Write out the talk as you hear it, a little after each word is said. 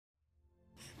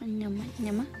Nyama,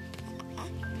 nyama.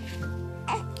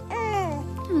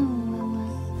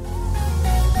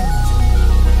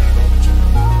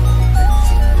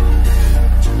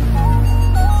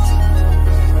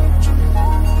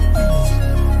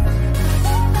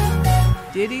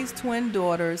 Diddy's twin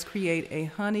daughters create a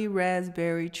honey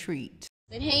raspberry treat.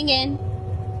 Been hanging.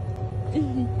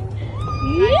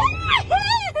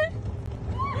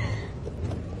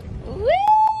 Woo!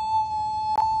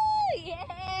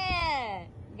 Yeah!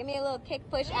 Give me a little kick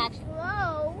push action.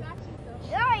 Slow.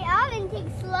 Sorry, I didn't take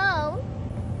slow.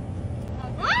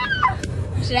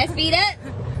 Should I speed up?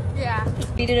 Yeah.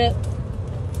 Speed it up.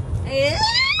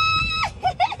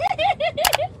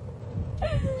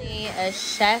 A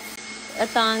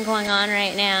chef-a-thon going on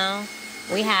right now.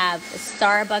 We have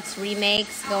Starbucks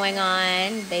remakes going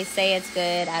on. They say it's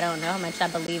good. I don't know how much I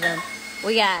believe them.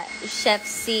 We got Chef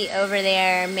C over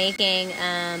there making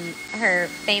her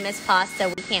famous pasta.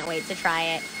 We can't wait to try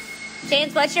it.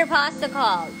 James, what's your pasta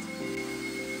called?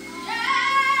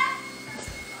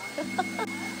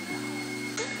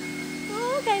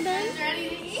 Oh, okay then. Ready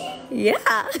to eat?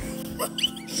 Yeah.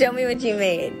 Show me what you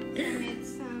made.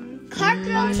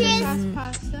 Cockroaches.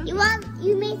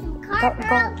 You made some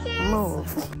cockroaches. Move.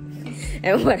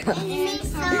 And what else? You made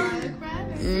some.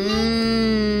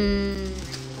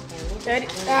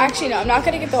 Actually, no, I'm not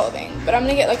gonna get the whole thing, but I'm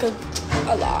gonna get like a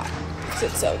lot because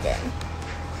it's so good.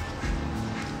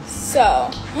 So,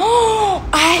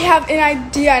 I have an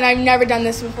idea, and I've never done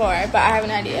this before, but I have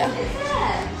an idea.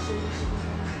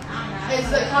 It's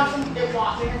the costume they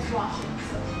wash it.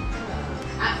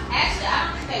 Actually, I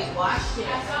don't think they washed it.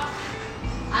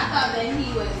 I thought that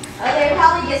he was. Oh, they're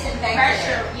probably disinfected.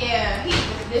 Pressure. Yeah, he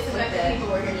was disinfected.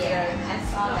 People were here. Yeah, I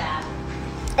saw that.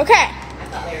 Okay,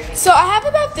 so I have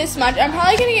about this much. I'm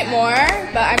probably gonna get more,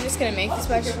 but I'm just gonna make this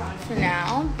much for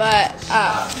now. But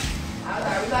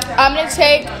I'm gonna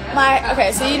take my.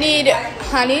 Okay, so you need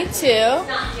honey too,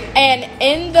 and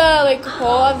in the like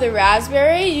hole of the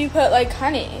raspberry, you put like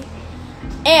honey.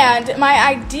 And my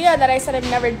idea that I said I've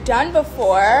never done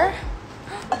before.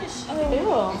 It's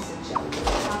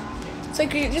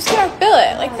like you're just gonna fill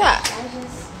it like that.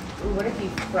 What if you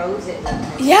froze it?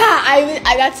 Yeah, I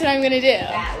that's what I'm gonna do.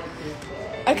 That would be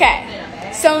good.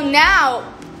 Okay, so now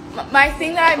my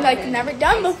thing that I've like never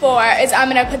done before is I'm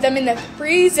gonna put them in the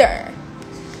freezer.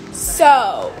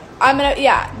 So I'm gonna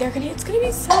it's gonna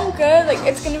be so good. Like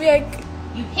it's gonna be like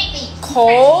You hit me.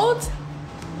 cold.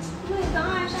 Oh my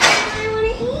gosh, I want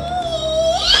to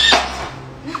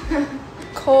eat.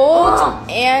 Cold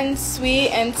and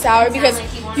sweet and sour because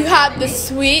you have the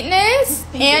sweetness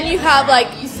and you have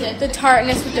like the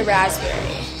tartness with the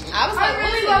raspberry. I was like,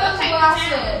 really love those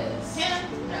glasses.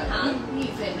 No,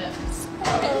 he said no.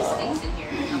 It stinks in here.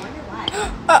 I wonder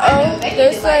why.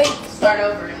 There's like Start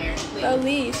over in there. Please. a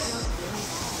leaf.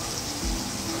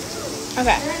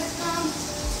 Okay.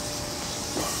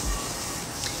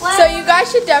 So you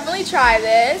guys should definitely try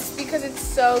this because it's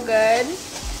so good.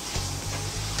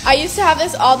 I used to have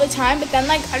this all the time, but then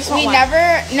like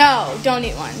no, don't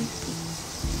eat one.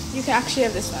 You can actually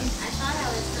have this one. I thought I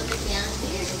was coming down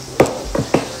here.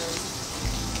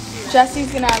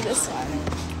 Jesse's gonna have this one.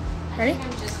 Ready?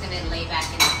 I'm just gonna lay back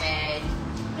in the bed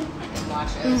and watch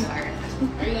Ozark.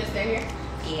 Are you gonna stay here?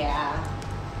 Yeah.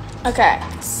 Okay.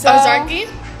 So Ozarky?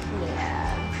 Yeah.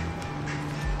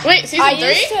 Wait, season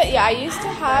 3? I used to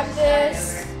have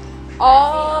this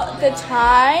all the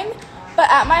time, but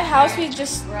at my house we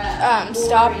just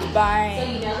stopped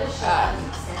buying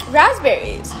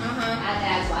raspberries.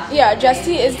 Yeah,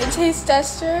 Jessie is the taste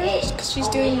tester because she's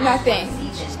doing nothing.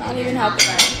 She's not even helping.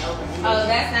 Oh,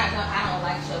 that's not. No, I don't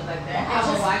like shows like that. I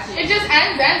will watch it. It just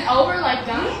ends over like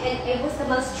done. It was the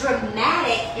most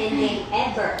dramatic ending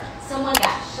ever. Someone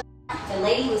got shot. The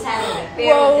lady was having an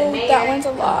affair with the mayor. That one's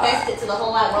a lot. Confessed it to the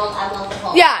whole wide world. I love the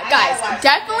whole. Yeah, guys,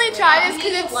 definitely try this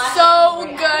because it's so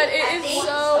good. It is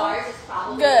so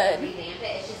good.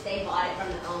 It's just they bought it from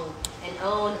the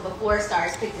own before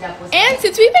Stars picked it up. And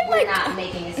since we've been like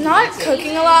not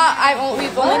cooking a lot,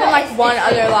 we've only done like one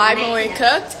other live when we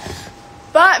cooked.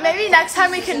 But maybe next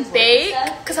time we can bake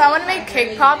because I want to make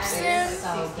cake pops soon.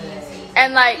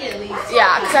 And like,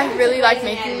 yeah, because I really like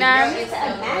making them.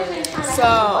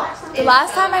 So the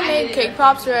last time I made cake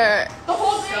pops were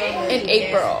in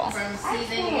April. From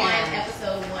season 1,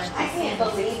 episode 1 to season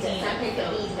 16,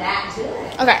 episode that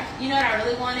good. Okay. You know what I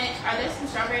really wanted? Are there some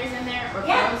strawberries in there or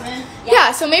frozen?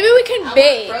 Yeah, so maybe we can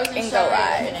bake Frozen and go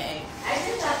strawberries and live. eggs. I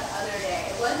did that the other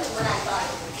day. It wasn't what I thought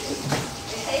it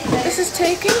would be. This is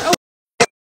taking a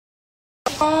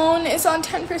phone is on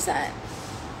 10%.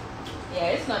 Yeah,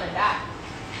 it's gonna die.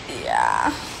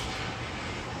 Yeah.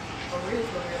 For real,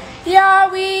 for real.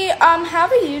 Yeah, we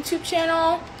have a YouTube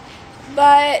channel,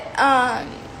 but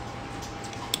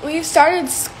we've started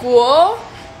school,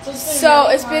 so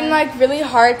it's been like really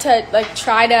hard to like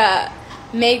try to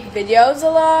make videos a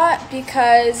lot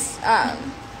because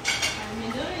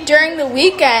during the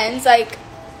weekends, like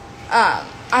I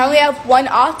only have one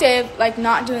octave like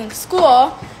not doing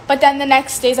school, but then the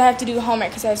next days I have to do homework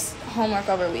because there's homework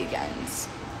over weekends.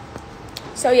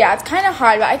 So yeah, it's kind of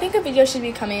hard, but I think a video should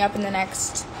be coming up in the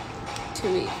next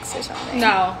 2 weeks or something.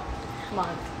 No.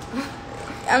 Month.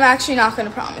 I'm actually not going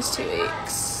to promise 2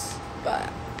 weeks, but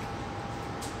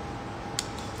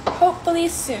hopefully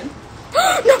soon.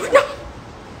 No!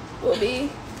 Will be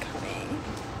coming.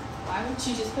 Why would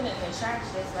you just put it in the trash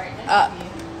that's right next Up. to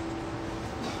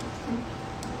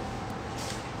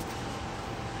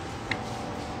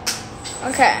you?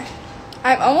 Okay,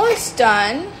 I'm almost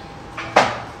done.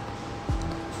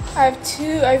 I have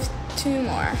two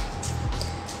more.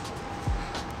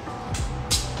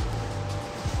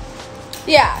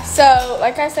 Yeah, so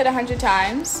like I said 100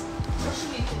 times,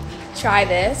 try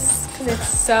this because it's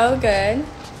so good.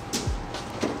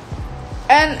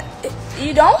 And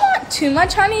you don't want too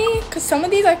much honey because some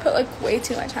of these I put like way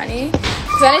too much honey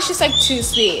because then it's just like too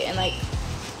sweet and like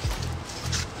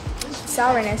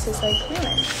sourness is like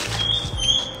ruined.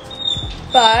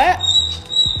 But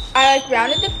I like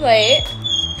rounded the plate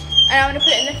and I'm gonna put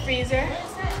it in the freezer.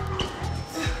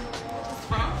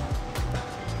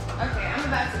 Okay, I'm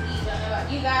about to eat. Don't know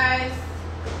about you guys.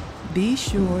 Be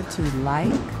sure to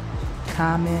like,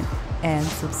 comment, and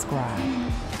subscribe.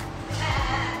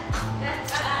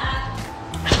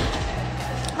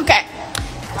 Okay,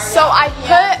 so I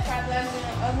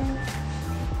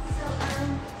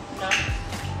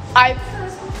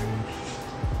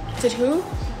did who?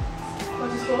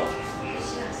 Went to school?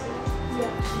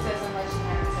 Yeah. She says unless she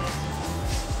has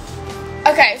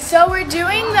to. Okay, so we're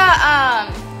doing the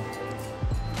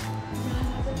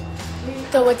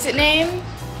what's it name?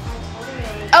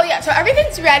 Oh yeah, so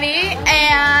everything's ready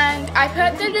and I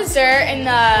put the dessert in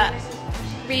the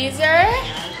freezer.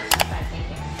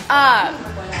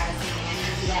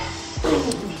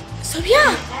 So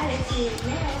yeah,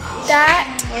 that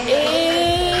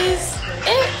is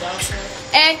it.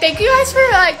 And thank you guys for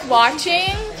like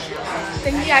watching.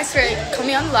 Thank you guys for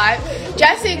coming on live.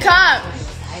 Jesse, come.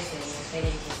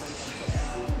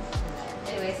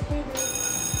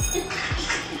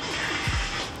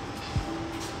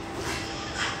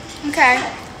 Okay,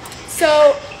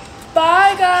 so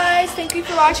bye guys. Thank you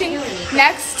for watching.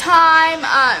 Next time,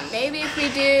 maybe if we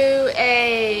do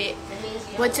a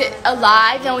a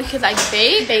live, then we could like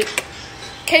bake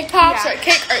cake pops or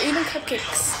cake or even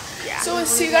cupcakes. So we'll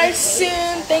see you guys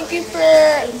soon. Thank you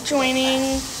for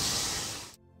joining.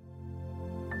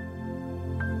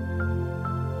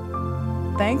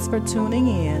 Thanks for tuning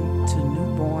in to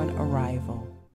Newborn Arrival.